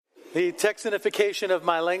The Texanification of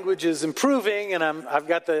my language is improving, and I've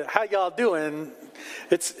got the "how y'all doing?"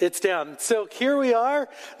 It's down. So here we are,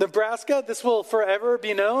 Nebraska. This will forever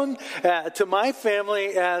be known to my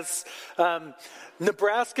family as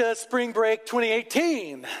Nebraska Spring Break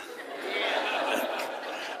 2018.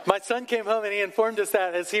 My son came home and he informed us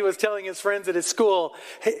that as he was telling his friends at his school,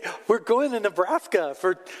 "Hey, we're going to Nebraska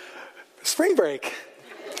for spring break."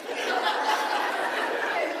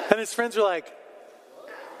 And his friends were like,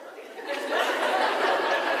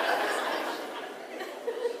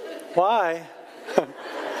 "Why?"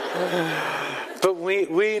 But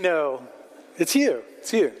we know it's you.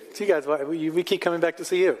 It's you guys. We keep coming back to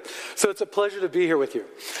see you. So it's a pleasure to be here with you.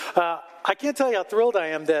 I can't tell you how thrilled I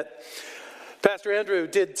am that Pastor Andrew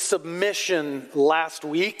did submission last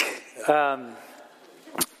week.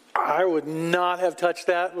 I would not have touched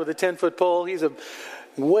that with a 10-foot pole. He's a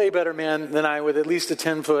way better man than I with at least a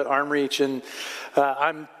 10-foot arm reach. And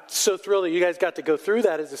I'm so thrilled that you guys got to go through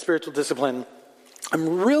that as a spiritual discipline.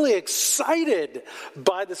 I'm really excited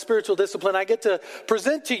by the spiritual discipline I get to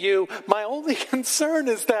present to you. My only concern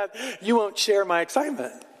is that you won't share my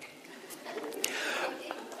excitement.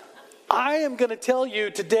 I am going to tell you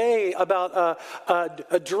today about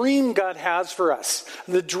a dream God has for us.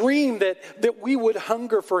 The dream that we would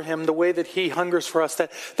hunger for Him the way that He hungers for us.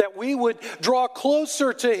 That we would draw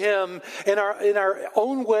closer to Him in our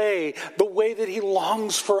own way, the way that He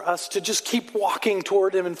longs for us to just keep walking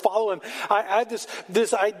toward Him and follow Him. I have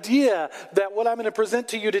this idea that what I'm going to present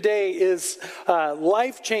to you today is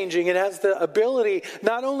life-changing. It has the ability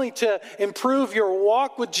not only to improve your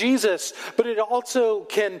walk with Jesus, but it also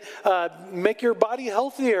can make your body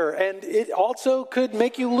healthier, and it also could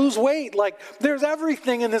make you lose weight. Like, there's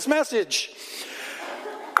everything in this message.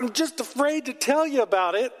 I'm just afraid to tell you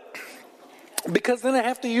about it because then I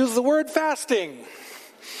have to use the word fasting.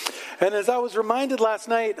 And as I was reminded last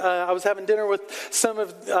night, I was having dinner with some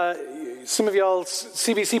of y'all's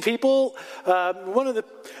CBC people. One of the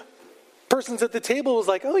persons at the table was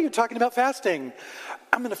like, "Oh, you're talking about fasting.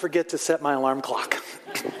 I'm going to forget to set my alarm clock."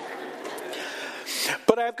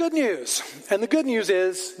 But I have good news. And the good news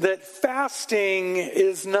is that fasting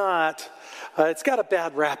is not, it's got a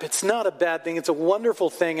bad rap. It's not a bad thing. It's a wonderful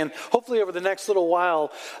thing. And hopefully over the next little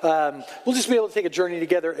while, we'll just be able to take a journey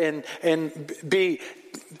together and be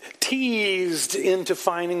teased into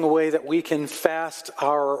finding a way that we can fast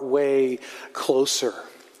our way closer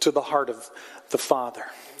to the heart of the Father.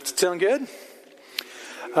 Does it sound good?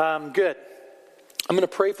 Good. I'm going to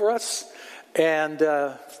pray for us and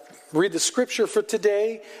read the scripture for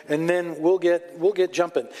today, and then we'll get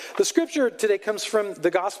jumping. The scripture today comes from the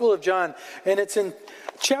Gospel of John, and it's in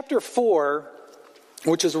chapter 4,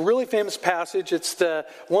 which is a really famous passage. It's the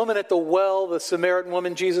woman at the well, the Samaritan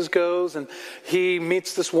woman. Jesus goes, and he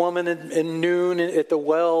meets this woman in noon at the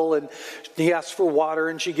well, and he asks for water,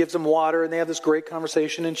 and she gives him water, and they have this great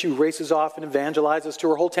conversation, and she races off and evangelizes to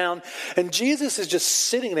her whole town, and Jesus is just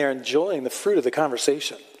sitting there enjoying the fruit of the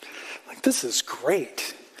conversation. Like, this is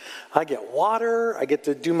great. I get water, I get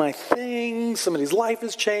to do my thing, somebody's life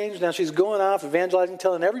has changed, now she's going off, evangelizing,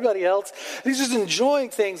 telling everybody else. He's just enjoying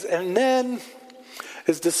things, and then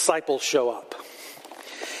his disciples show up.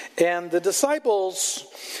 And the disciples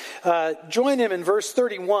join him in verse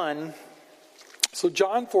 31. So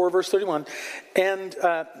John 4, verse 31. And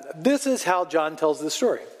this is how John tells this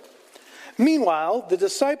story. Meanwhile, the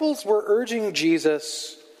disciples were urging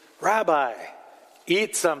Jesus, "Rabbi,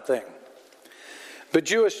 eat something." But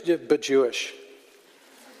Jewish.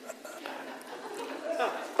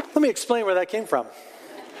 Let me explain where that came from.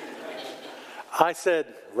 I said,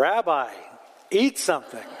 "Rabbi, eat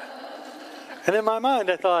something." And in my mind,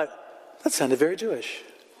 I thought, that sounded very Jewish.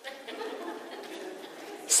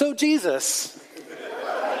 So Jesus,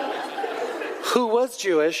 who was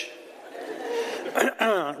Jewish,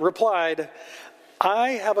 replied,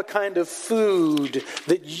 "I have a kind of food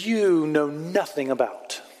that you know nothing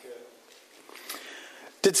about."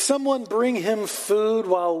 "Did someone bring him food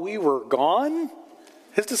while we were gone?"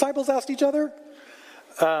 his disciples asked each other.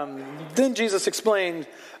 Then Jesus explained,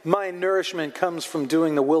 "My nourishment comes from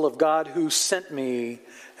doing the will of God who sent me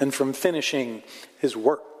and from finishing His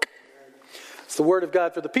work." It's the word of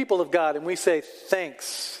God for the people of God, and we say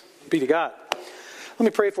thanks be to God. Let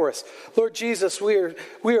me pray for us. Lord Jesus, we are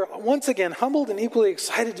once again humbled and equally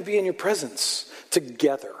excited to be in your presence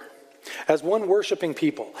together as one worshiping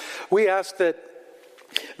people. We ask that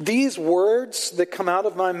these words that come out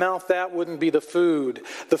of my mouth, that wouldn't be the food.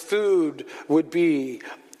 The food would be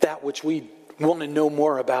that which we want to know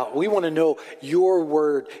more about. We want to know your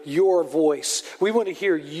word, your voice. We want to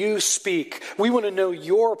hear you speak. We want to know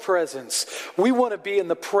your presence. We want to be in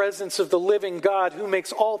the presence of the living God who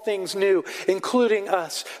makes all things new, including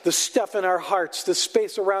us, the stuff in our hearts, the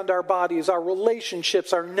space around our bodies, our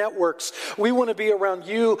relationships, our networks. We want to be around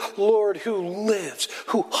you, Lord, who lives,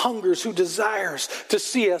 who hungers, who desires to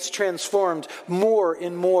see us transformed more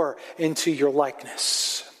and more into your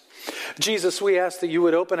likeness. Jesus, we ask that you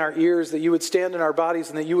would open our ears, that you would stand in our bodies,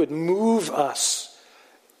 and that you would move us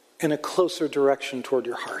in a closer direction toward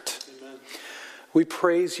your heart. Amen. We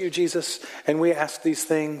praise you, Jesus, and we ask these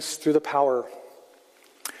things through the power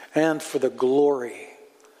and for the glory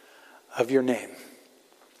of your name.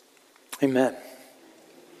 Amen.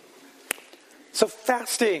 So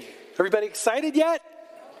fasting. Everybody excited yet?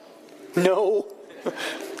 No.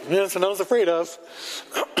 That's what I was afraid of.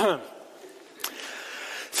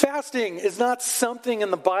 Fasting is not something in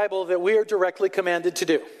the Bible that we are directly commanded to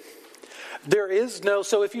do. There is no,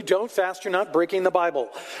 so if you don't fast, you're not breaking the Bible.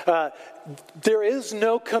 There is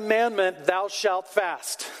no commandment, thou shalt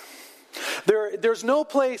fast. There's no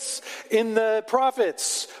place in the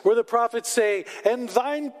prophets where the prophets say, and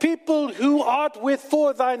thine people who art with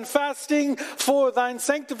for thine fasting, for thine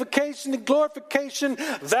sanctification and glorification,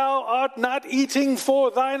 thou art not eating for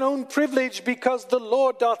thine own privilege, because the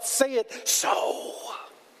Lord doth say it so.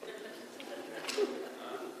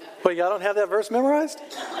 Well, y'all don't have that verse memorized?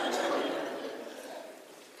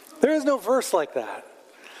 There is no verse like that.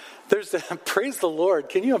 Praise the Lord.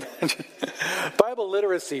 Can you imagine? Bible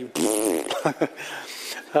literacy.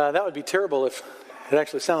 That would be terrible if it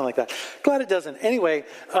actually sounded like that. Glad it doesn't. Anyway,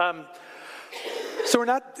 so we're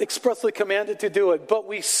not expressly commanded to do it, but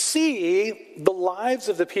we see the lives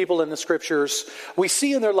of the people in the scriptures. We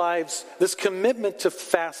see in their lives this commitment to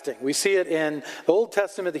fasting. We see it in the Old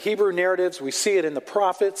Testament, the Hebrew narratives. We see it in the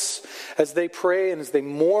prophets as they pray and as they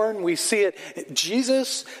mourn. We see it.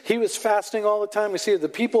 Jesus, he was fasting all the time. We see it the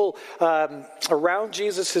people around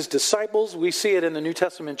Jesus, his disciples. We see it in the New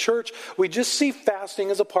Testament church. We just see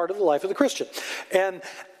fasting as a part of the life of the Christian. And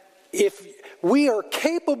if we are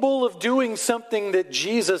capable of doing something that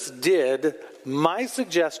Jesus did, my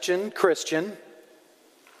suggestion, Christian,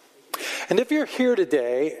 and if you're here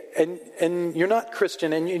today and you're not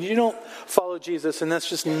Christian and you don't follow Jesus and that's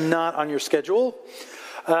just not on your schedule,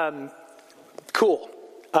 cool.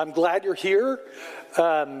 I'm glad you're here.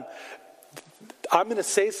 I'm going to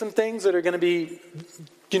say some things that are going to be,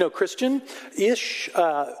 Christian-ish,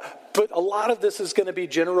 but a lot of this is going to be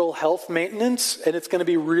general health maintenance, and it's going to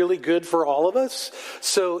be really good for all of us.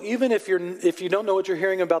 So even if you don't know what you're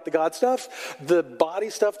hearing about the God stuff, the body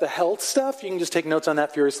stuff, the health stuff, you can just take notes on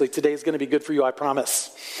that furiously. Today's going to be good for you, I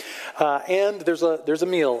promise. And there's a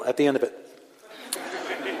meal at the end of it.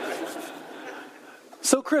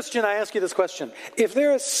 So Christian, I ask you this question. If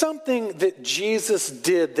there is something that Jesus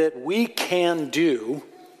did that we can do,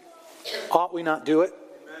 ought we not do it?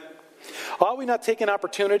 Ought we not take an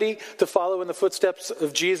opportunity to follow in the footsteps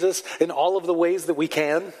of Jesus in all of the ways that we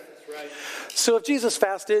can? That's right. So if Jesus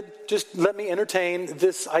fasted, just let me entertain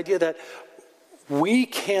this idea that we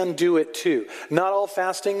can do it too. Not all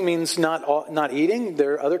fasting means not eating.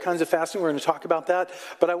 There are other kinds of fasting. We're going to talk about that.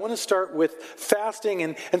 But I want to start with fasting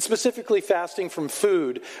and specifically fasting from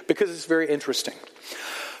food because it's very interesting.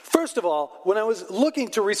 First of all, when I was looking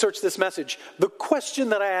to research this message, the question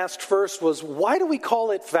that I asked first was, why do we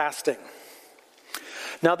call it fasting?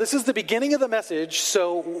 Now, this is the beginning of the message,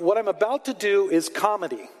 so what I'm about to do is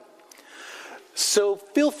comedy. So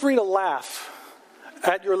feel free to laugh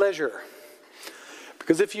at your leisure.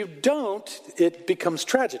 Because if you don't, it becomes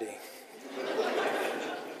tragedy.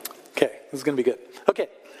 Okay, this is going to be good. Okay.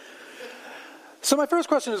 So my first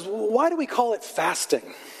question is, why do we call it fasting?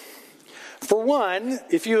 For one,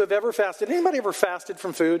 if you have ever fasted, anybody ever fasted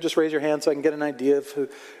from food? Just raise your hand so I can get an idea of who.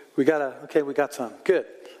 We got some. Good.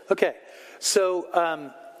 Okay. So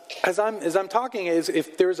as I'm talking,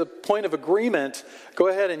 if there's a point of agreement, go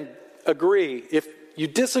ahead and agree. If you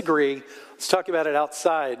disagree, let's talk about it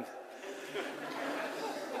outside.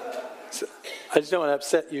 So, I just don't want to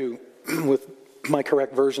upset you with my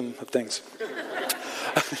correct version of things.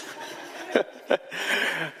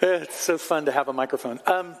 It's so fun to have a microphone.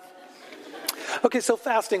 Okay, so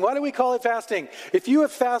fasting. Why do we call it fasting? If you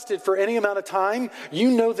have fasted for any amount of time, you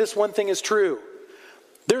know this one thing is true.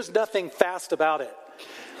 There's nothing fast about it.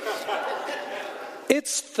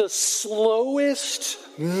 It's the slowest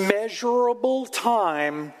measurable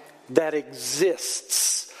time that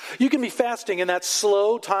exists. You can be fasting in that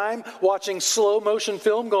slow time, watching slow motion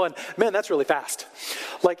film going, man, that's really fast.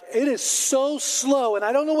 Like, it is so slow, and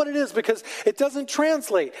I don't know what it is because it doesn't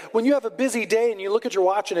translate. When you have a busy day and you look at your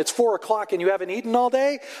watch and it's 4 o'clock and you haven't eaten all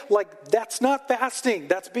day, like, that's not fasting.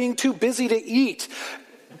 That's being too busy to eat.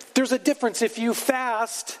 There's a difference if you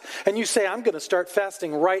fast and you say, I'm going to start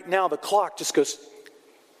fasting right now. The clock just goes...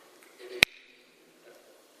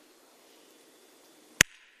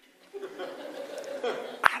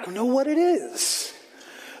 I don't know what it is.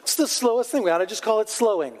 It's the slowest thing. We ought to just call it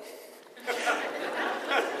slowing.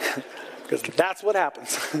 Because that's what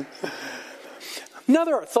happens.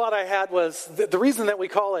 Another thought I had was the reason that we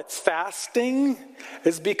call it fasting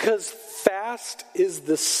is because fast is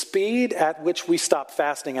the speed at which we stop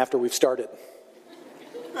fasting after we've started.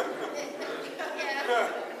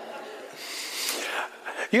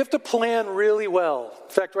 You have to plan really well.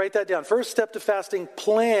 In fact, write that down. First step to fasting,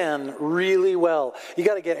 plan really well. You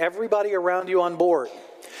got to get everybody around you on board.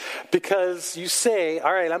 Because you say,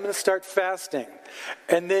 all right, I'm going to start fasting.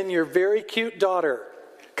 And then your very cute daughter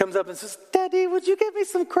comes up and says, Daddy, would you get me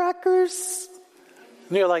some crackers?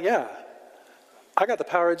 And you're like, yeah, I got the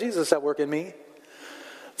power of Jesus at work in me.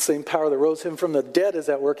 The same power that rose him from the dead is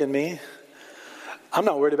at work in me. I'm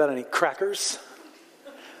not worried about any crackers.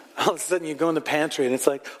 All of a sudden you go in the pantry and it's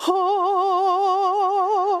like,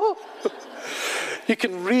 oh. You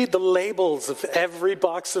can read the labels of every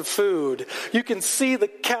box of food. You can see the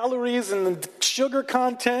calories and the sugar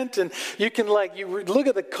content, and you can you look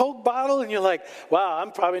at the Coke bottle and you're like, wow,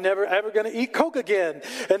 I'm probably never ever going to eat Coke again.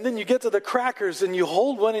 And then you get to the crackers and you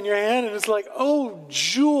hold one in your hand and it's like, oh,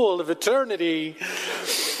 jewel of eternity.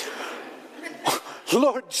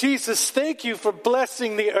 Lord Jesus, thank you for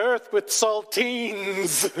blessing the earth with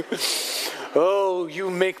saltines. Oh, you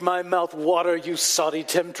make my mouth water, you Saudi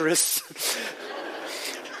temptress.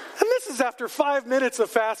 And this is after 5 minutes of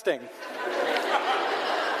fasting.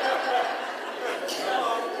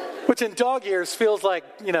 Which in dog years feels like,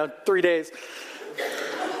 3 days.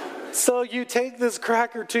 So you take this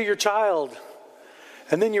cracker to your child,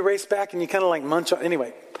 and then you race back and you kind of munch on.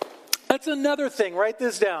 Anyway, that's another thing. Write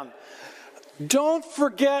this down. Don't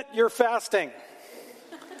forget you're fasting.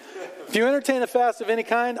 If you entertain a fast of any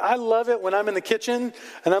kind, I love it when I'm in the kitchen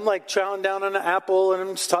and I'm chowing down on an apple and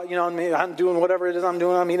I'm just talking, I'm doing whatever it is I'm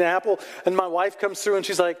doing. I'm eating an apple and my wife comes through and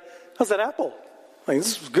she's like, how's that apple?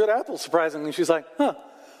 This is a good apple, surprisingly. She's like, what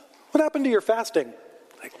happened to your fasting?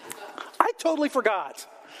 I totally forgot.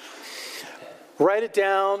 Write it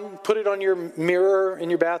down, put it on your mirror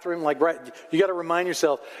in your bathroom. You got to remind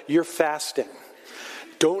yourself, you're fasting.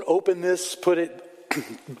 Don't open this,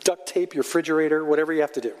 duct tape your refrigerator, whatever you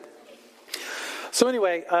have to do. So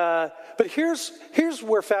anyway, but here's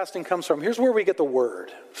where fasting comes from. Here's where we get the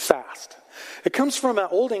word, fast. It comes from an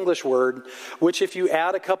Old English word, which if you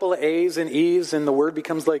add a couple of A's and E's, and the word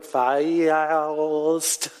becomes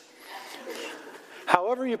fast.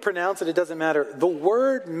 However you pronounce it, it doesn't matter. The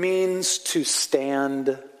word means to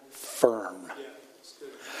stand firm.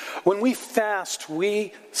 When we fast,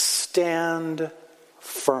 we stand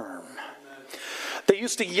firm. They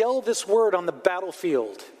used to yell this word on the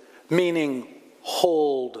battlefield, meaning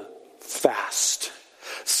hold fast,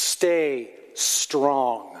 stay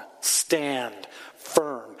strong, stand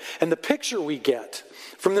firm. And the picture we get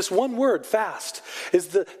from this one word, fast, is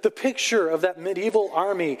the picture of that medieval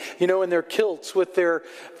army, in their kilts with their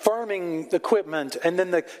farming equipment, and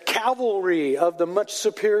then the cavalry of the much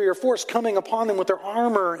superior force coming upon them with their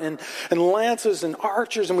armor and lances and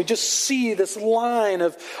archers, and we just see this line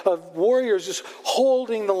of warriors just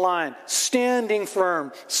holding the line, standing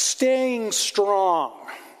firm, staying strong.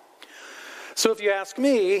 So if you ask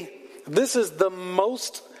me, this is the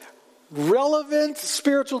most relevant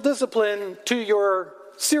spiritual discipline to your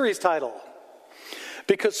series title,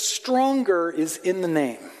 because stronger is in the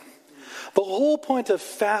name. The whole point of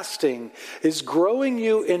fasting is growing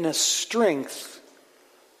you in a strength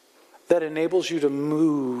that enables you to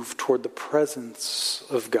move toward the presence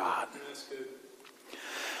of God.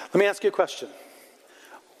 Let me ask you a question.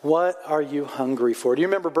 What are you hungry for? Do you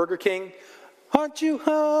remember Burger King? Aren't you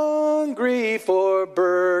hungry for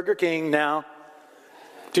Burger King now?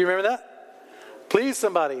 Do you remember that? Please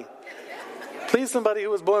somebody who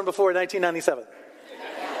was born before 1997.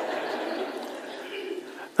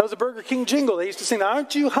 That was a Burger King jingle. They used to sing,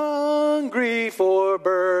 aren't you hungry for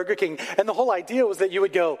Burger King? And the whole idea was that you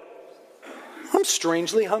would go, I'm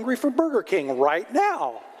strangely hungry for Burger King right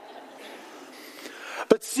now.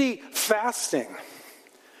 But see, fasting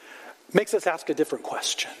makes us ask a different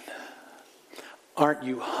question. Aren't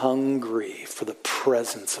you hungry for the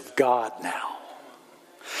presence of God now?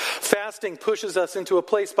 Fasting pushes us into a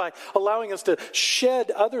place by allowing us to shed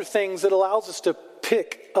other things that allows us to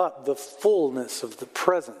pick up the fullness of the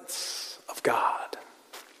presence of God.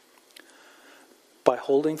 by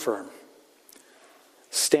holding firm,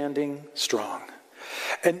 standing strong.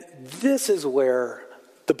 And this is where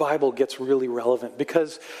the Bible gets really relevant,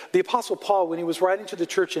 because the Apostle Paul, when he was writing to the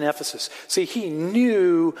church in Ephesus, see, he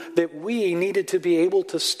knew that we needed to be able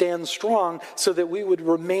to stand strong so that we would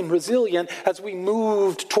remain resilient as we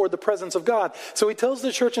moved toward the presence of God. So he tells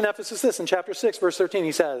the church in Ephesus this in chapter 6, verse 13.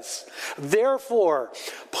 He says, "Therefore,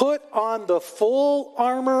 put on the full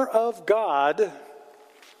armor of God,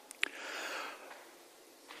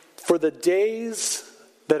 for the days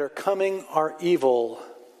that are coming are evil,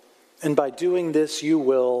 and by doing this you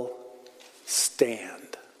will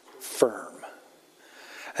stand firm.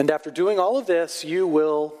 And after doing all of this, you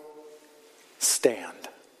will stand."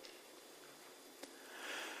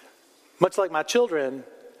 Much like my children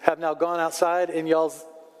have now gone outside in y'all's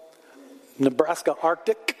Nebraska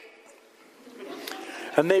Arctic,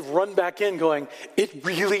 and they've run back in going, "It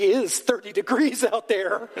really is 30 degrees out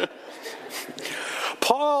there."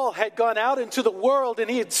 Paul had gone out into the world and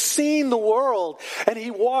he had seen the world, and he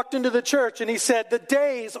walked into the church and he said, the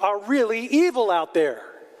days are really evil out there.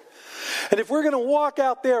 And if we're going to walk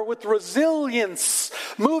out there with resilience,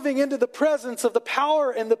 moving into the presence of the power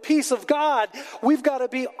and the peace of God, we've got to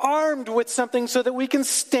be armed with something so that we can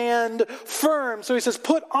stand firm. So he says,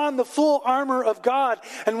 put on the full armor of God.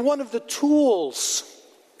 And one of the tools,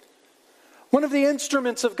 one of the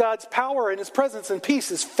instruments of God's power and his presence and peace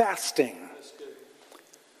is fasting.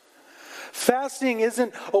 Fasting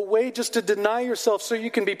isn't a way just to deny yourself so you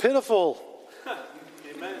can be pitiful.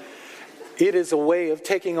 Amen. It is a way of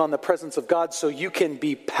taking on the presence of God so you can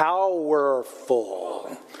be powerful.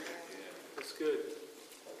 That's good.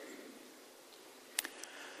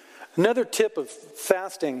 Another tip of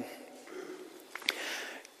fasting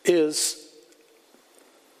is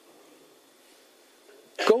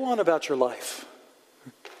go on about your life.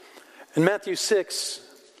 In Matthew 6,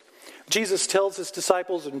 Jesus tells his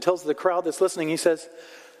disciples and tells the crowd that's listening, he says,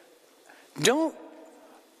 don't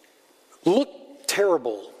look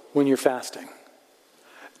terrible when you're fasting.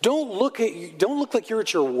 Don't look like you're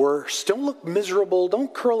at your worst. Don't look miserable.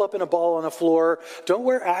 Don't curl up in a ball on the floor. Don't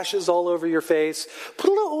wear ashes all over your face. Put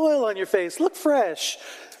a little oil on your face. Look fresh.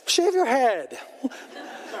 Shave your head.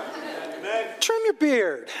 Trim your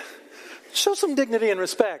beard. Show some dignity and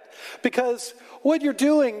respect. Because what you're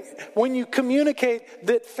doing when you communicate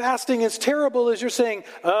that fasting is terrible is you're saying,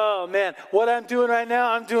 oh man, what I'm doing right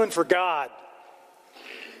now, I'm doing for God.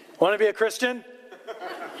 Want to be a Christian?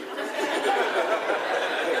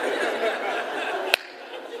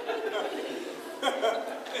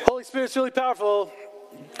 Holy Spirit's really powerful.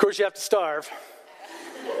 Of course, you have to starve.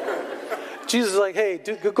 Jesus is like, hey,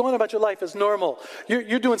 go on about your life as normal.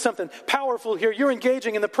 You're doing something powerful here. You're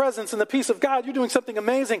engaging in the presence and the peace of God. You're doing something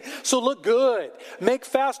amazing. So look good. Make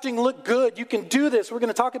fasting look good. You can do this. We're going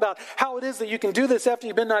to talk about how it is that you can do this after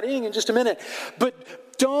you've been not eating in just a minute.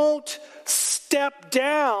 But don't step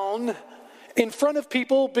down in front of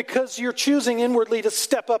people because you're choosing inwardly to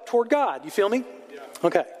step up toward God. You feel me? Yeah.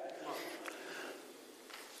 Okay.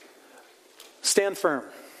 Stand firm.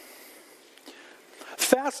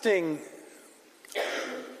 Fasting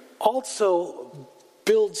also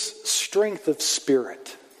builds strength of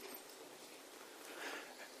spirit.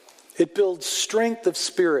 It builds strength of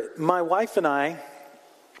spirit. My wife and I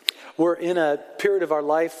were in a period of our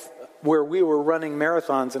life where we were running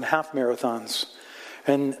marathons and half marathons.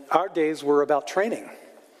 And our days were about training.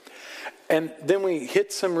 And then we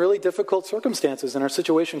hit some really difficult circumstances and our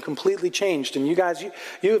situation completely changed. And you guys,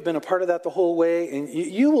 you have been a part of that the whole way. And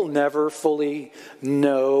you will never fully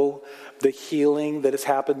know the healing that has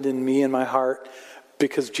happened in me and my heart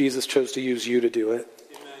because Jesus chose to use you to do it.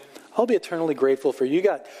 Amen. I'll be eternally grateful for you. You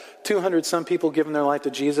got 200 some people giving their life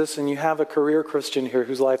to Jesus, and you have a career Christian here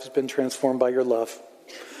whose life has been transformed by your love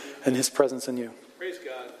and his presence in you. Praise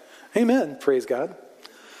God. Amen. Praise God.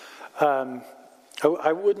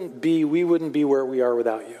 we wouldn't be where we are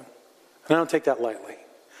without you. And I don't take that lightly.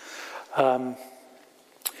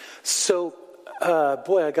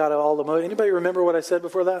 Boy, I got all the mood. Anybody remember what I said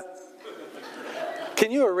before that?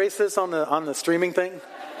 Can you erase this on the streaming thing?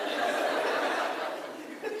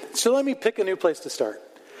 So let me pick a new place to start.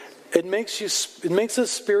 It makes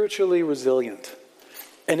us spiritually resilient.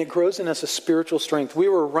 And it grows in us a spiritual strength. We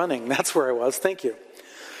were running. That's where I was. Thank you.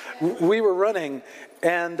 We were running,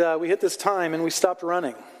 and we hit this time, and we stopped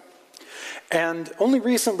running. And only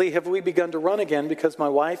recently have we begun to run again because my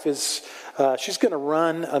wife she's going to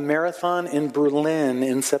run a marathon in Berlin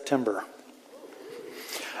in September.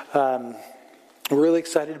 We're really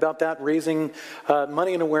excited about that, raising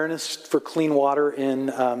money and awareness for clean water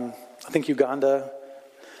in, I think, Uganda,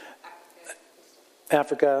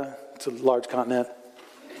 Africa. It's a large continent.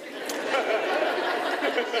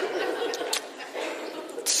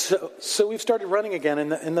 So we've started running again,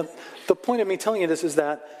 and the point of me telling you this is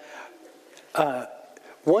that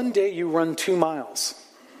one day you run 2 miles,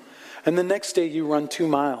 and the next day you run 2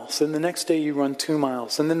 miles, and the next day you run 2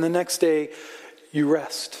 miles, and then the next day you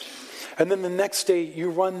rest. And then the next day you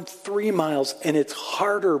run 3 miles, and it's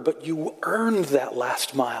harder, but you earned that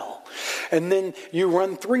last mile. And then you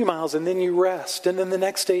run 3 miles, and then you rest. And then the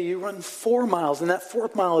next day you run 4 miles, and that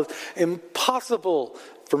 4th mile is impossible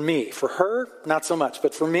for me. For her, not so much,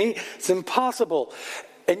 but for me, it's impossible.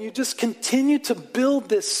 And you just continue to build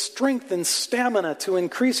this strength and stamina to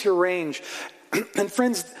increase your range. And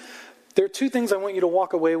friends, there are 2 things I want you to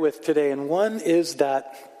walk away with today. And one is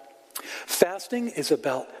that fasting is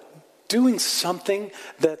about doing something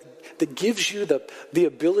that gives you the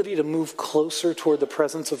ability to move closer toward the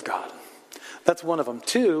presence of God. That's one of them.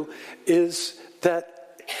 2 is that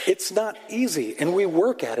it's not easy, and we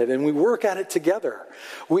work at it, and we work at it together.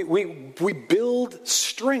 We build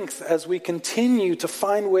strength as we continue to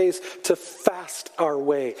find ways to fast our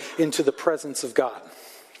way into the presence of God.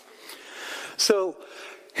 So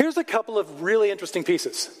here's a couple of really interesting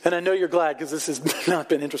pieces. And I know you're glad because this has not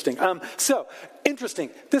been interesting. Interesting.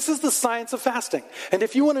 This is the science of fasting. And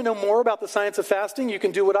if you want to know more about the science of fasting, you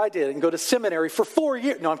can do what I did and go to seminary for 4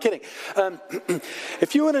 years. No, I'm kidding.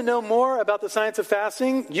 If you want to know more about the science of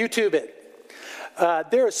fasting, YouTube it.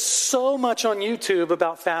 There is so much on YouTube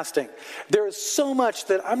about fasting. There is so much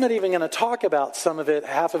that I'm not even going to talk about some of it,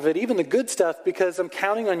 half of it, even the good stuff, because I'm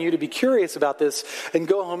counting on you to be curious about this and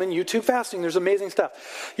go home and YouTube fasting. There's amazing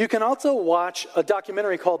stuff. You can also watch a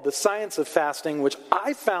documentary called The Science of Fasting, which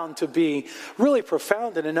I found to be really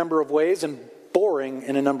profound in a number of ways and boring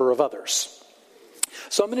in a number of others.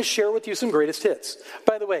 So I'm going to share with you some greatest hits.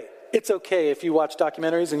 By the way, it's okay if you watch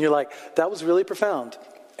documentaries and you're like, that was really profound.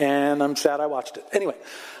 And I'm sad I watched it. Anyway,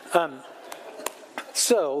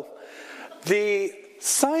 so the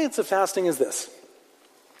science of fasting is this.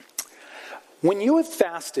 When you have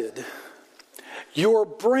fasted, your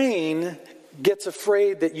brain gets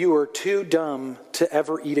afraid that you are too dumb to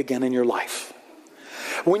ever eat again in your life.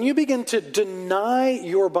 When you begin to deny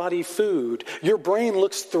your body food, your brain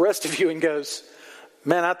looks at the rest of you and goes,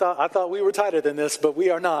 man, I thought we were tighter than this, but we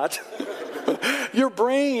are not. Your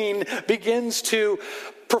brain begins to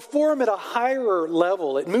perform at a higher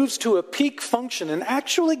level. It moves to a peak function and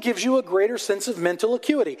actually gives you a greater sense of mental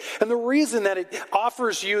acuity. And the reason that it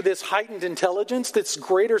offers you this heightened intelligence, this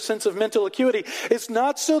greater sense of mental acuity, is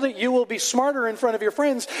not so that you will be smarter in front of your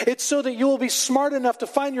friends. It's so that you will be smart enough to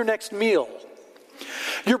find your next meal.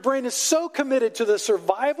 Your brain is so committed to the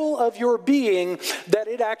survival of your being that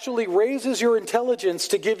it actually raises your intelligence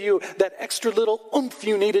to give you that extra little oomph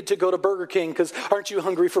you needed to go to Burger King, because aren't you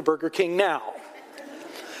hungry for Burger King now?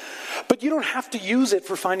 But you don't have to use it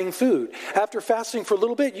for finding food. After fasting for a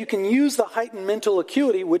little bit, you can use the heightened mental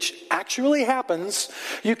acuity, which actually happens.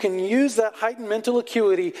 You can use that heightened mental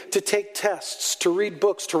acuity to take tests, to read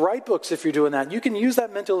books, to write books if you're doing that. You can use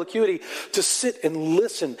that mental acuity to sit and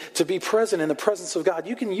listen, to be present in the presence of God.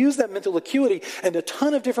 You can use that mental acuity in a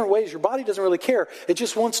ton of different ways. Your body doesn't really care. It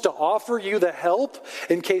just wants to offer you the help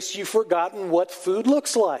in case you've forgotten what food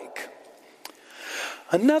looks like.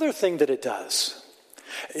 Another thing that it does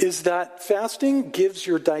is that fasting gives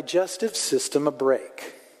your digestive system a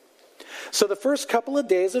break. So the first couple of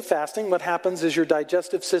days of fasting, what happens is your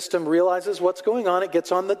digestive system realizes what's going on. It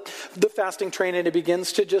gets on the fasting train and it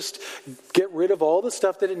begins to just get rid of all the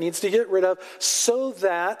stuff that it needs to get rid of so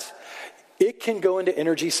that it can go into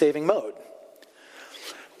energy-saving mode.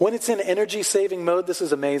 When it's in energy-saving mode, this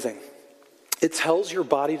is amazing. It tells your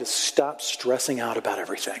body to stop stressing out about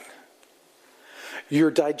everything. Your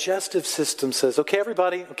digestive system says, okay,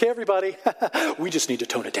 everybody, we just need to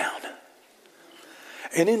tone it down.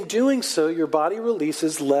 And in doing so, your body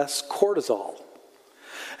releases less cortisol.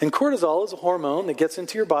 And cortisol is a hormone that gets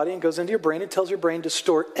into your body and goes into your brain and tells your brain to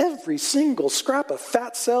store every single scrap of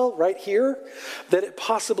fat cell right here that it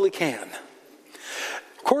possibly can.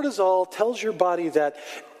 Cortisol tells your body that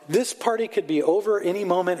this party could be over any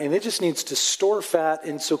moment and it just needs to store fat.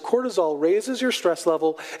 And so cortisol raises your stress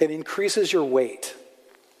level and increases your weight.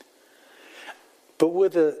 But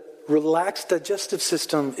with a relaxed digestive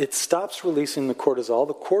system, it stops releasing the cortisol.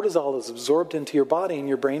 The cortisol is absorbed into your body and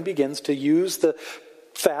your brain begins to use the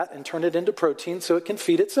fat and turn it into protein so it can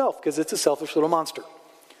feed itself because it's a selfish little monster.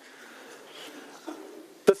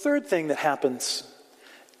 The third thing that happens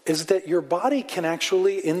is that your body can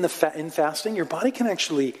actually, in fasting, your body can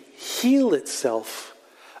actually heal itself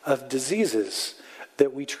of diseases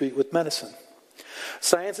that we treat with medicine.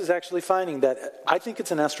 Science is actually finding that, I think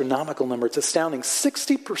it's an astronomical number, it's astounding,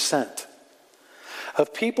 60%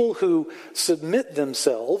 of people who submit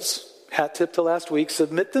themselves, hat tip to last week,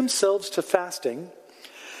 submit themselves to fasting,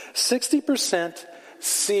 60%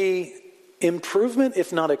 see improvement,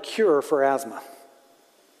 if not a cure, for asthma.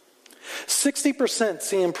 60%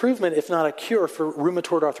 see improvement, if not a cure, for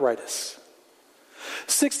rheumatoid arthritis.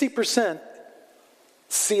 60%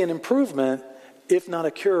 see an improvement, if not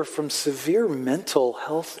a cure, from severe mental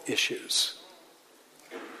health issues.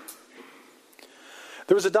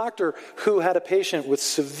 There was a doctor who had a patient with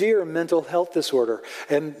severe mental health disorder,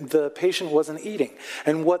 and the patient wasn't eating.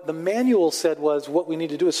 And what the manual said was, what we need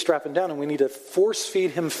to do is strap him down and we need to force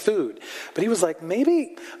feed him food. But he was like,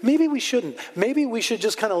 maybe we shouldn't. Maybe we should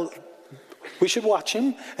just we should watch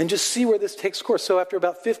him and just see where this takes course. So after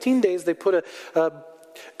about 15 days, they put a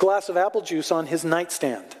glass of apple juice on his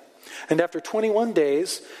nightstand. And after 21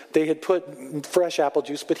 days, they had put fresh apple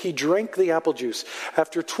juice, but he drank the apple juice.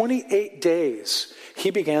 After 28 days, he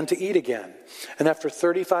began to eat again. And after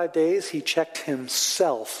 35 days, he checked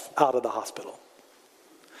himself out of the hospital.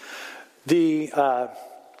 It's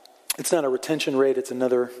not a retention rate, it's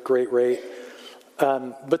another great rate.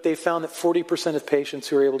 But they found that 40% of patients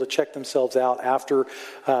who are able to check themselves out after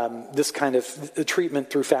this kind of treatment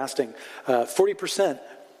through fasting, 40%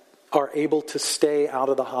 are able to stay out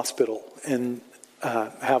of the hospital and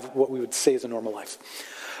have what we would say is a normal life.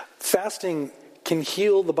 Fasting can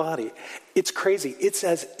heal the body. It's crazy. It's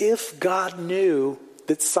as if God knew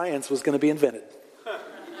that science was going to be invented.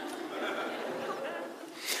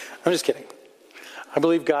 I'm just kidding. I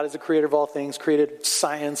believe God is the creator of all things, created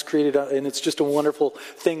science, and it's just a wonderful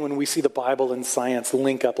thing when we see the Bible and science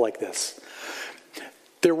link up like this.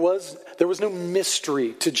 There was no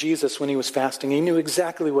mystery to Jesus when he was fasting. He knew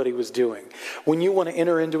exactly what he was doing. When you want to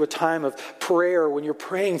enter into a time of prayer, when you're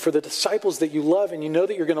praying for the disciples that you love and you know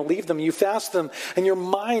that you're going to leave them, you fast them and your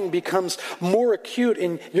mind becomes more acute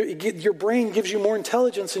and your brain gives you more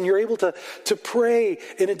intelligence and you're able to pray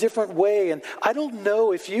in a different way. And I don't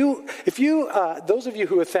know if you those of you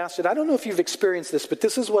who have fasted, I don't know if you've experienced this, but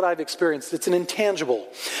this is what I've experienced. It's an intangible.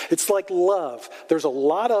 It's like love. There's a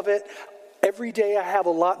lot of it. Every day I have a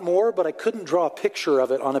lot more, but I couldn't draw a picture of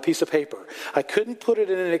it on a piece of paper. I couldn't put it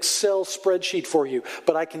in an Excel spreadsheet for you,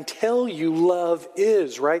 but I can tell you love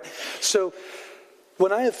is, right? So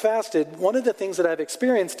when I have fasted, one of the things that I've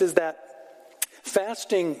experienced is that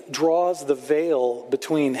fasting draws the veil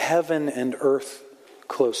between heaven and earth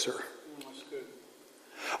closer.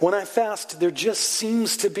 When I fast, there just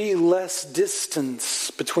seems to be less distance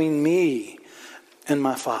between me and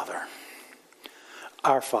my Father.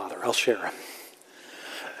 Our Father, I'll share him.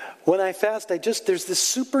 When I fast, there's this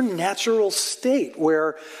supernatural state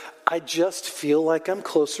where I just feel like I'm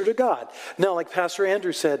closer to God. Now, like Pastor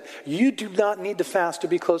Andrew said, you do not need to fast to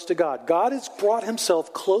be close to God. God has brought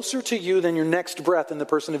himself closer to you than your next breath in the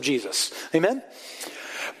person of Jesus. Amen?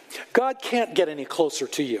 God can't get any closer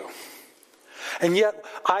to you. And yet,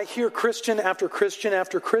 I hear Christian after Christian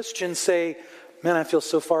after Christian say, man, I feel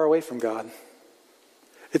so far away from God.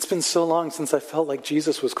 It's been so long since I felt like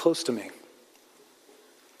Jesus was close to me.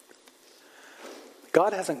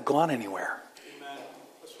 God hasn't gone anywhere. Amen.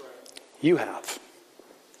 That's right. You have.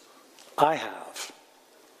 I have.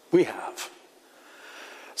 We have.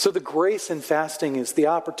 So the grace in fasting is the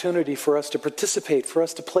opportunity for us to participate, for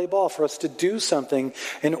us to play ball, for us to do something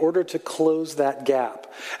in order to close that gap.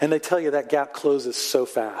 And they tell you that gap closes so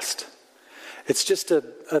fast. It's just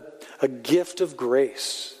a gift of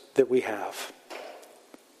grace that we have.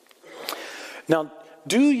 Now,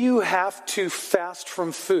 do you have to fast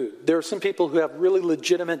from food? There are some people who have really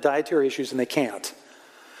legitimate dietary issues and they can't.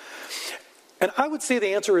 And I would say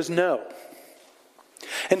the answer is no.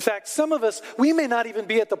 In fact, some of us, we may not even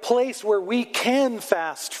be at the place where we can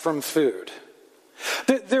fast from food.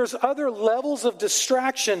 There's other levels of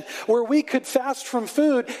distraction where we could fast from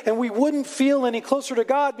food and we wouldn't feel any closer to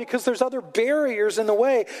God because there's other barriers in the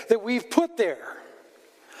way that we've put there.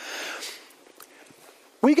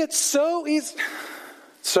 We get so easy.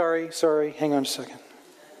 Sorry. Hang on a second.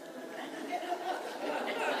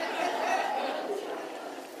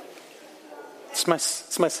 It's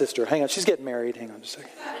my sister. Hang on. She's getting married. Hang on just a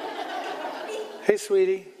second. Hey,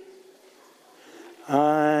 sweetie.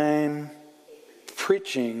 I'm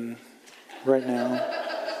preaching right now.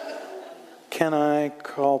 Can I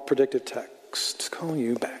call predictive text? Call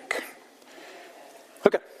you back.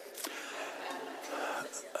 Okay.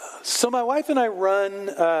 So my wife and I run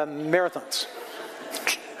marathons.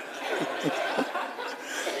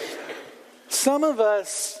 Some of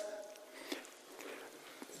us,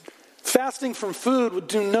 fasting from food would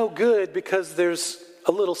do no good because there's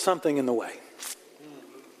a little something in the way.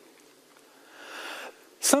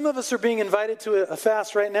 Some of us are being invited to a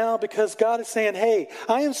fast right now because God is saying, hey,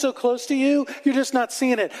 I am so close to you, you're just not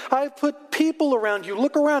seeing it. I've put people around you.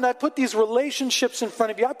 Look around. I put these relationships in front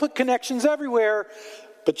of you. I put connections everywhere,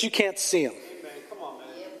 but you can't see them. Amen. Come on, man.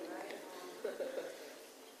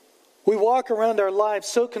 We walk around our lives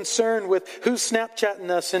so concerned with who's Snapchatting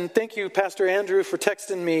us, and thank you, Pastor Andrew, for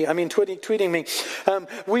tweeting me.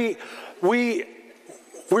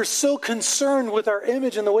 We're so concerned with our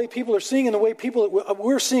image and the way people are seeing and the way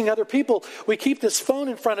we're seeing other people. We keep this phone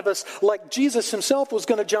in front of us like Jesus himself was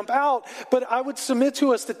going to jump out. But I would submit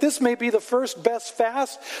to us that this may be the first best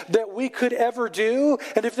fast that we could ever do.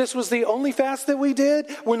 And if this was the only fast that we did,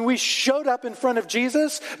 when we showed up in front of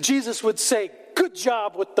Jesus, Jesus would say, good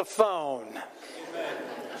job with the phone. Amen.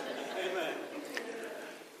 Amen.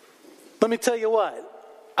 Let me tell you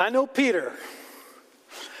what, I know Peter.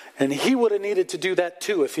 And he would have needed to do that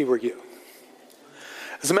too if he were you.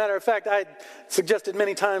 As a matter of fact, I suggested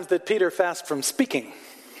many times that Peter fast from speaking.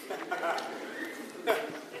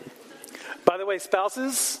 By the way,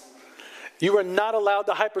 spouses, you are not allowed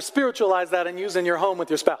to hyper-spiritualize that and use in your home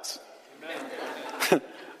with your spouse.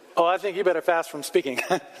 Oh, I think you better fast from speaking.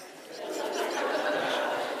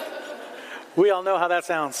 We all know how that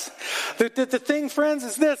sounds. The thing, friends,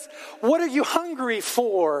 is this. What are you hungry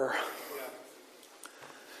for?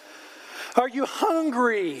 Are you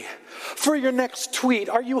hungry for your next tweet?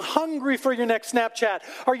 Are you hungry for your next Snapchat?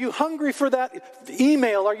 Are you hungry for that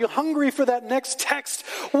email? Are you hungry for that next text?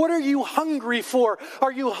 What are you hungry for?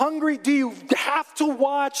 Are you hungry? Do you have to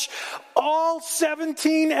watch all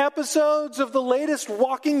 17 episodes of the latest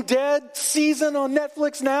Walking Dead season on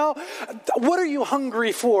Netflix now? What are you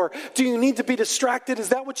hungry for? Do you need to be distracted? Is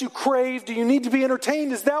that what you crave? Do you need to be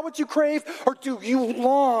entertained? Is that what you crave? Or do you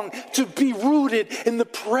long to be rooted in the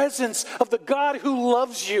presence of the God who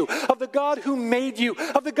loves you, of the God who made you,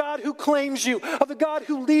 of the God who claims you, of the God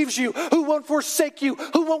who leaves you, who won't forsake you,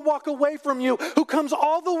 who won't walk away from you, who comes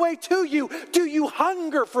all the way to you? Do you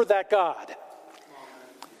hunger for that God?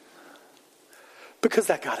 Because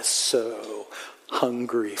that God is so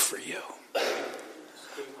hungry for you.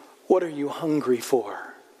 What are you hungry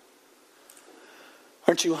for?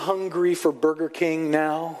 Aren't you hungry for Burger King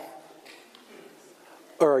now?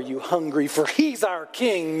 Or are you hungry for He's our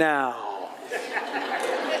King now?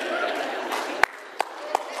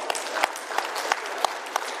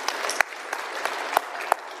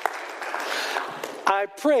 I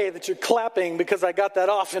pray that you're clapping because I got that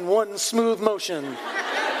off in one smooth motion.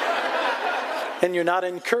 And you're not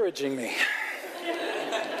encouraging me.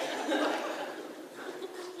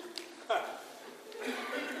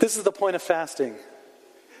 This is the point of fasting.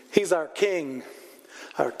 He's our King.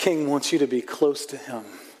 Our King wants you to be close to Him.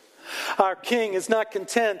 Our King is not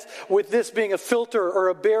content with this being a filter or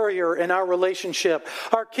a barrier in our relationship.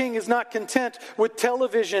 Our King is not content with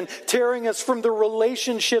television tearing us from the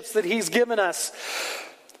relationships that He's given us.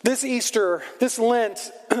 This Easter, this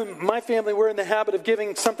Lent, my family, we're in the habit of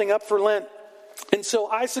giving something up for Lent. And so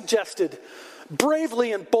I suggested,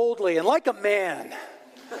 bravely and boldly, and like a man,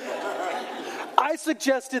 I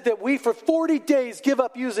suggested that we for 40 days give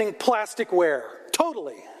up using plasticware.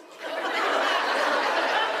 Totally.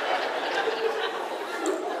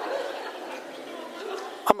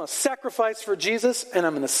 I'm going to sacrifice for Jesus, and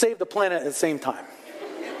I'm going to save the planet at the same time.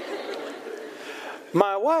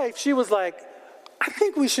 My wife, she was like, I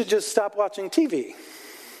think we should just stop watching TV.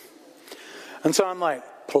 And so I'm like,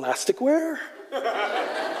 plasticware?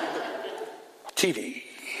 TV.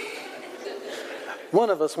 One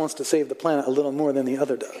of us wants to save the planet a little more than the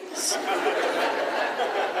other does.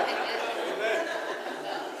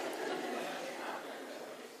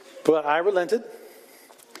 But I relented.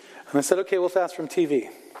 And I said, okay, we'll fast from TV.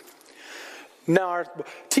 Now, our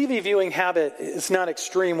TV viewing habit is not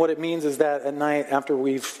extreme. What it means is that at night, after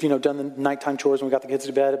we've done the nighttime chores and we got the kids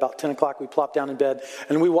to bed, about 10 o'clock, we plop down in bed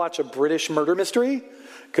and we watch a British murder mystery,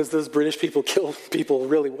 because those British people kill people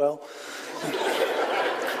really well.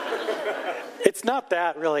 It's not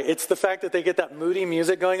that, really. It's the fact that they get that moody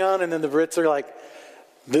music going on, and then the Brits are like,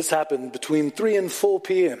 this happened between 3 and 4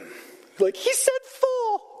 p.m. Like, he said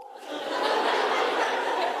 4.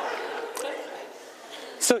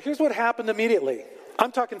 So here's what happened immediately.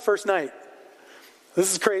 I'm talking first night.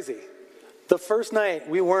 This is crazy. The first night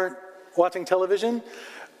we weren't watching television,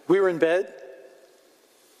 we were in bed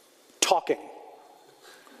talking.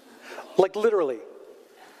 Like literally.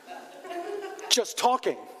 Just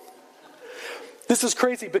talking. This is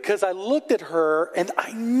crazy because I looked at her and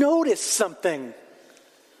I noticed something.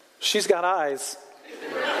 She's got eyes.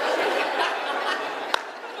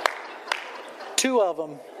 2 of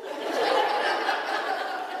them.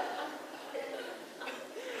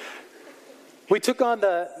 We took on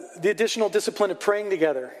the additional discipline of praying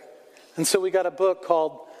together. And so we got a book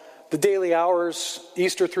called The Daily Hours,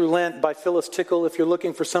 Easter through Lent by Phyllis Tickle. If you're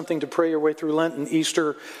looking for something to pray your way through Lent and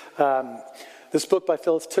Easter, this book by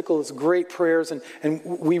Phyllis Tickle is great prayers. And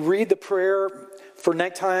we read the prayer for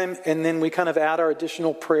nighttime, and then we kind of add our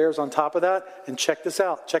additional prayers on top of that. And check this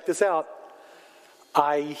out.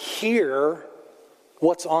 I hear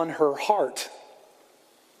what's on her heart.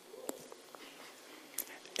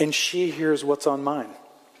 And she hears what's on mine.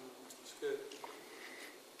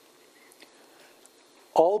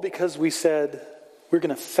 All because we said we're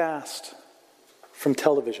going to fast from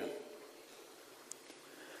television.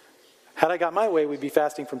 Had I got my way, we'd be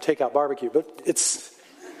fasting from takeout barbecue. But it's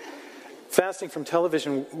fasting from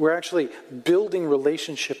television. We're actually building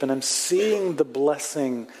relationship, and I'm seeing the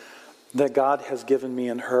blessing that God has given me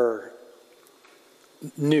and her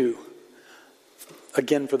new,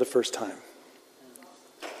 again for the first time.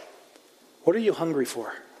 What are you hungry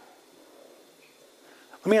for?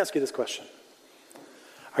 Let me ask you this question.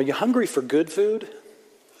 Are you hungry for good food?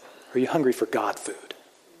 Or are you hungry for God food?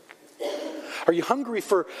 Are you hungry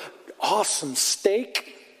for awesome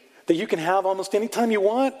steak that you can have almost any time you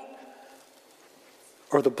want?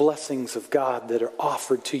 Or the blessings of God that are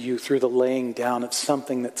offered to you through the laying down of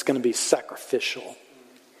something that's going to be sacrificial?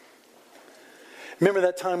 Remember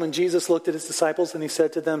that time when Jesus looked at his disciples and he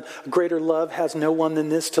said to them, greater love has no one than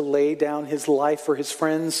this, to lay down his life for his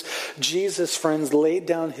friends. Jesus, friends, laid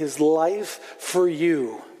down his life for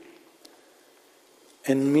you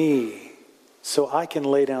and me so I can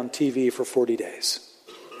lay down TV for 40 days.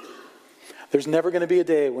 There's never going to be a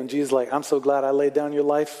day when Jesus is like, I'm so glad I laid down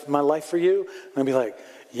my life for you. And I'll be like,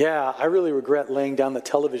 yeah, I really regret laying down the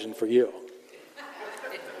television for you.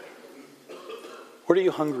 What are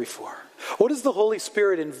you hungry for? What is the Holy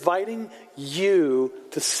Spirit inviting you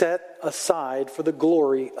to set aside for the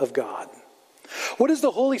glory of God? What is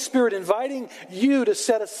the Holy Spirit inviting you to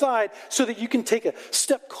set aside so that you can take a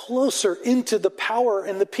step closer into the power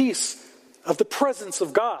and the peace of the presence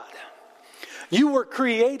of God? You were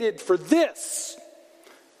created for this,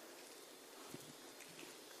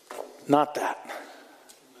 not that.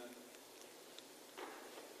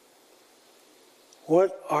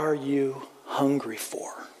 What are you hungry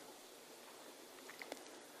for?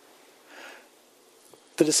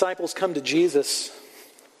 The disciples come to Jesus,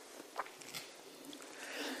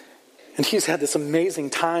 and he's had this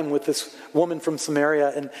amazing time with this woman from Samaria,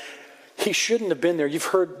 and he shouldn't have been there. You've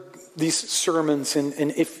heard these sermons, and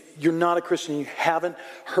if you're not a Christian, you haven't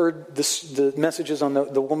heard the messages on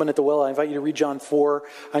the woman at the well, I invite you to read John 4.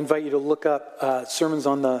 I invite you to look up sermons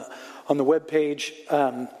on the webpage.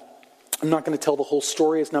 I'm not going to tell the whole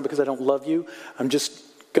story. It's not because I don't love you. I'm just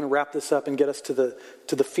going to wrap this up and get us to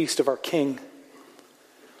the feast of our King.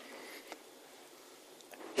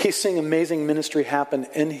 He's seeing amazing ministry happen,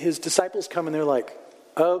 and his disciples come and they're like,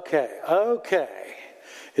 okay.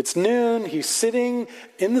 It's noon. He's sitting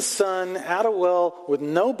in the sun at a well with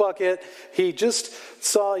no bucket. He just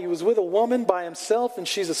saw he was with a woman by himself, and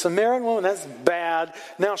she's a Samaritan woman. That's bad.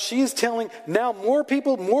 Now she's telling, now more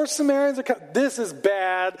Samaritans are coming. This is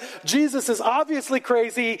bad. Jesus is obviously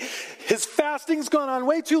crazy. His fasting's gone on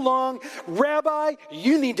way too long. Rabbi,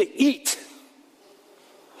 you need to eat.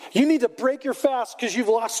 You need to break your fast because you've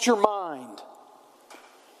lost your mind.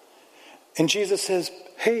 And Jesus says,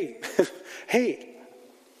 hey,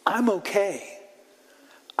 I'm okay.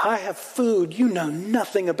 I have food you know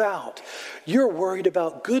nothing about. You're worried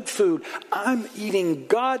about good food. I'm eating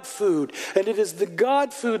God food. And it is the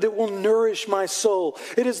God food that will nourish my soul.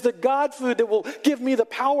 It is the God food that will give me the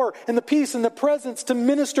power and the peace and the presence to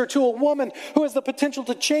minister to a woman who has the potential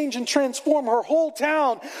to change and transform her whole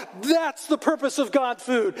town. That's the purpose of God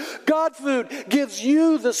food. God food gives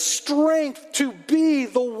you the strength to be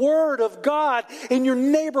the Word of God in your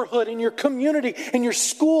neighborhood, in your community, in your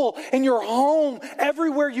school, in your home,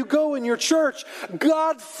 everywhere you go in your church.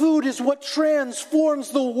 God food is what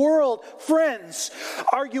transforms the world. Friends,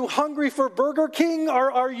 are you hungry for Burger King, or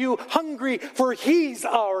are you hungry for He's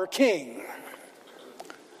our King?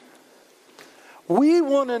 We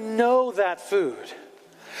want to know that food.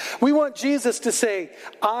 We want Jesus to say,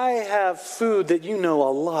 I have food that you know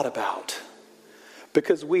a lot about,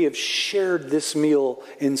 because we have shared this meal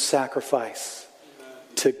in sacrifice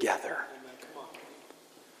together. Come on.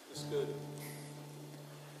 That's good.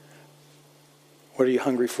 What are you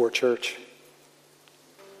hungry for, church?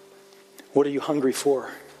 What are you hungry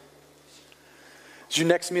for? Is your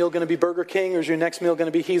next meal going to be Burger King, or is your next meal going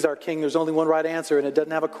to be He's Our King? There's only one right answer, and it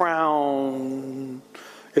doesn't have a crown.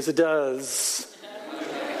 Yes, it does.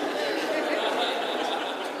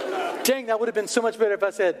 Dang, that would have been so much better if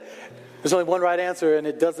I said, There's only one right answer, and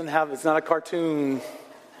it's not a cartoon.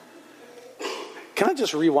 Can I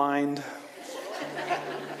just rewind?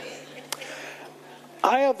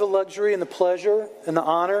 I have the luxury and the pleasure and the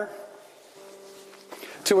honor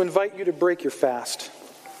to invite you to break your fast.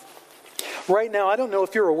 Right now, I don't know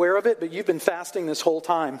if you're aware of it, but you've been fasting this whole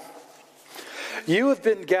time. You have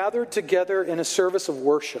been gathered together in a service of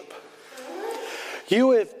worship.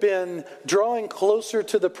 You have been drawing closer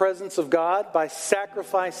to the presence of God by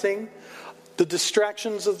sacrificing the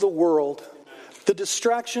distractions of the world, the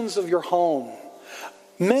distractions of your home.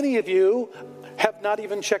 Many of you have not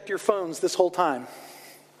even checked your phones this whole time.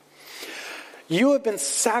 You have been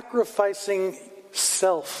sacrificing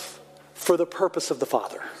self for the purpose of the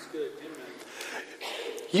Father.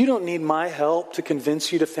 You don't need my help to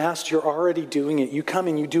convince you to fast. You're already doing it. You come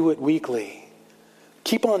and you do it weekly.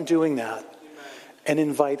 Keep on doing that and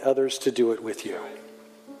invite others to do it with you.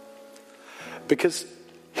 Because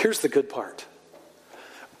here's the good part.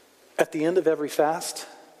 At the end of every fast,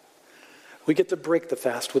 we get to break the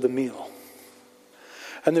fast with a meal.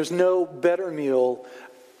 And there's no better meal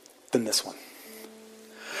than this one.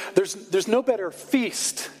 There's no better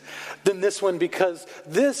feast than this one, because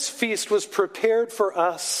this feast was prepared for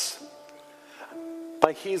us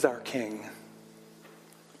by He's our King.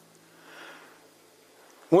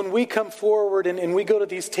 When we come forward and we go to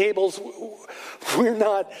these tables, we're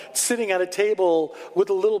not sitting at a table with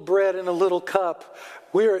a little bread and a little cup.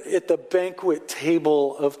 We're at the banquet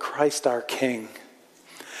table of Christ our King.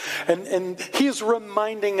 And He's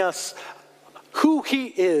reminding us who He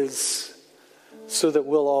is so that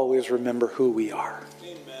we'll always remember who we are.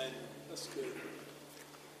 Amen. That's good.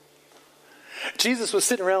 Jesus was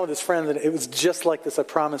sitting around with his friends, and it was just like this, I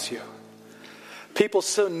promise you. People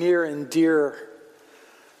so near and dear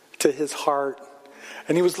to his heart.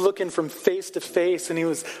 And he was looking from face to face, and he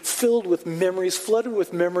was filled with memories, flooded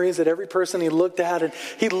with memories at every person he looked at. And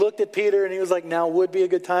he looked at Peter and he was like, now would be a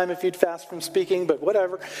good time if you'd fast from speaking, but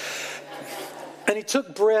whatever. And he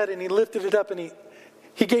took bread and he lifted it up and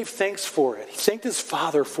he gave thanks for it. He thanked his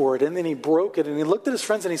Father for it, and then he broke it and he looked at his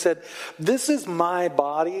friends and he said, this is my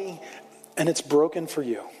body and it's broken for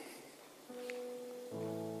you.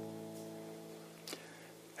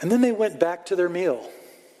 And then they went back to their meal.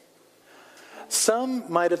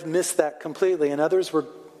 Some might have missed that completely, and others were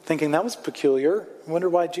thinking, that was peculiar. I wonder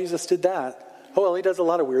why Jesus did that. Oh, well, he does a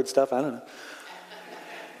lot of weird stuff. I don't know.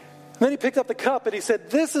 And then he picked up the cup and he said,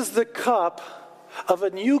 this is the cup of a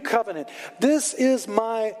new covenant. This is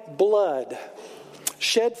my blood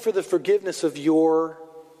shed for the forgiveness of your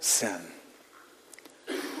sin.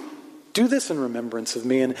 Do this in remembrance of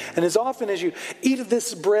me. And as often as you eat of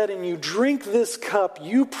this bread and you drink this cup,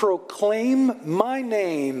 you proclaim my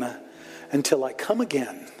name until I come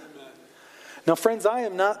again. Now, friends, I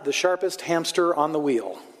am not the sharpest hamster on the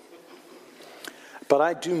wheel. But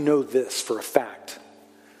I do know this for a fact.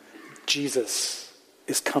 Jesus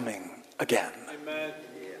is coming again. Amen.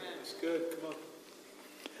 That's good. Come on.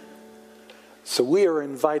 So we are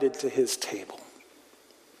invited to his table.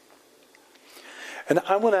 And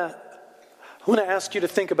I want to ask you to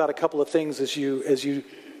think about a couple of things as you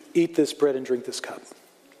eat this bread and drink this cup.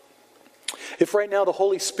 If right now the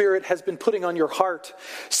Holy Spirit has been putting on your heart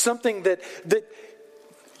something that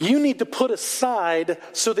you need to put aside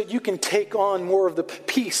so that you can take on more of the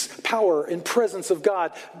peace, power, and presence of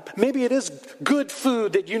God. Maybe it is good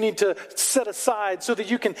food that you need to set aside so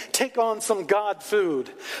that you can take on some God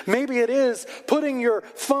food. Maybe it is putting your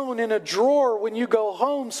phone in a drawer when you go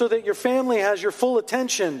home so that your family has your full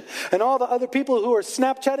attention. And all the other people who are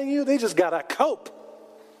Snapchatting you, they just got to cope.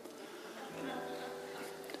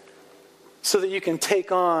 So that you can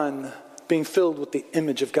take on being filled with the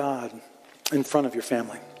image of God in front of your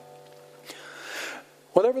family.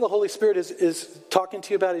 Whatever the Holy Spirit is talking to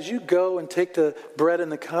you about as you go and take the bread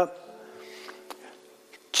and the cup,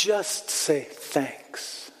 just say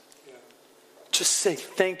thanks. Just say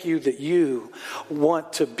thank you that you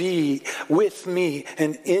want to be with me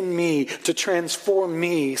and in me to transform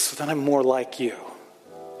me so that I'm more like you.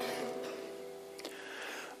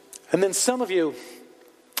 And then some of you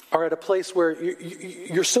are at a place where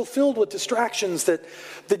you're so filled with distractions that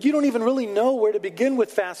you don't even really know where to begin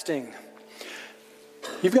with fasting.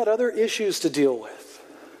 You've got other issues to deal with.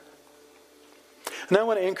 And I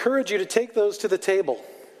want to encourage you to take those to the table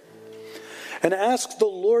and ask the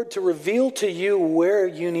Lord to reveal to you where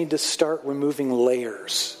you need to start removing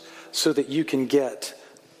layers so that you can get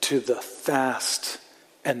to the fast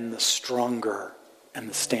and the stronger and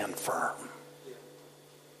the stand firm.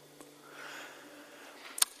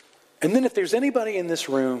 And then if there's anybody in this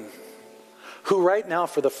room who right now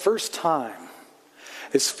for the first time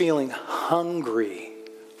is feeling hungry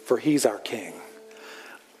for he's our King.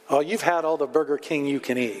 Oh, you've had all the Burger King you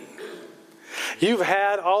can eat. You've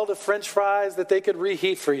had all the French fries that they could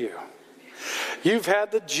reheat for you. You've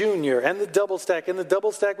had the junior and the double stack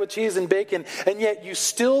with cheese and bacon, and yet you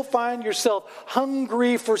still find yourself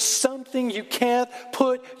hungry for something you can't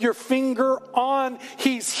put your finger on.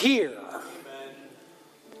 He's here.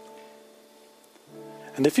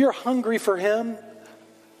 And if you're hungry for him,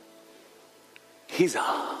 he's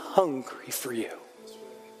hungry for you.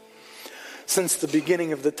 Since the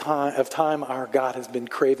beginning of time, our God has been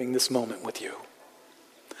craving this moment with you.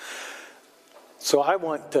 So I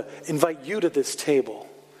want to invite you to this table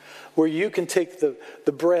where you can take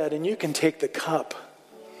the bread and you can take the cup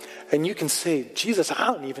and you can say, Jesus, I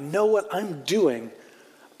don't even know what I'm doing,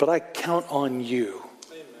 but I count on you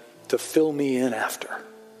to fill me in after.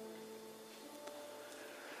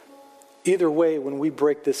 Either way, when we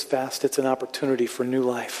break this fast, it's an opportunity for new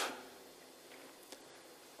life.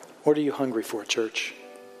 What are you hungry for, church?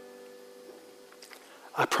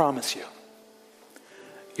 I promise you,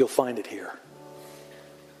 you'll find it here.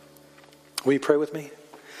 Will you pray with me?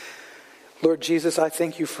 Lord Jesus, I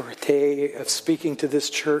thank you for a day of speaking to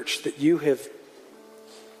this church that you've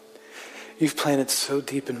planted so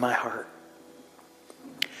deep in my heart.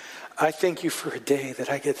 I thank you for a day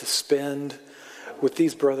that I get to spend with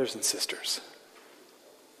these brothers and sisters.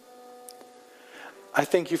 I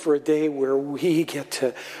thank you for a day where we get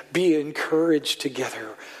to be encouraged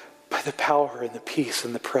together by the power and the peace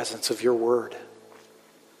and the presence of your word.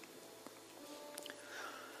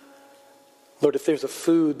 Lord, if there's a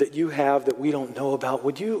food that you have that we don't know about,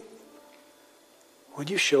 would you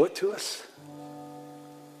show it to us?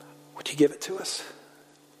 Would you give it to us?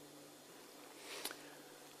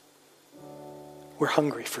 We're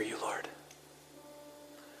hungry for you, Lord.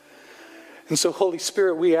 And so, Holy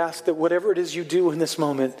Spirit, we ask that whatever it is you do in this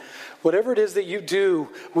moment, whatever it is that you do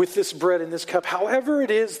with this bread and this cup, however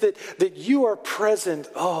it is that you are present,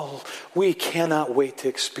 we cannot wait to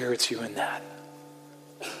experience you in that.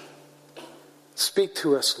 Speak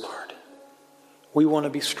to us, Lord. We want to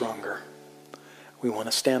be stronger. We want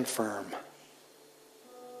to stand firm.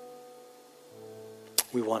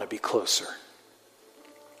 We want to be closer.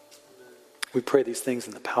 We pray these things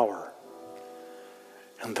in the power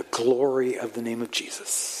and the glory of the name of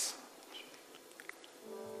Jesus.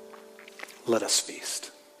 Let us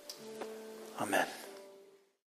feast. Amen.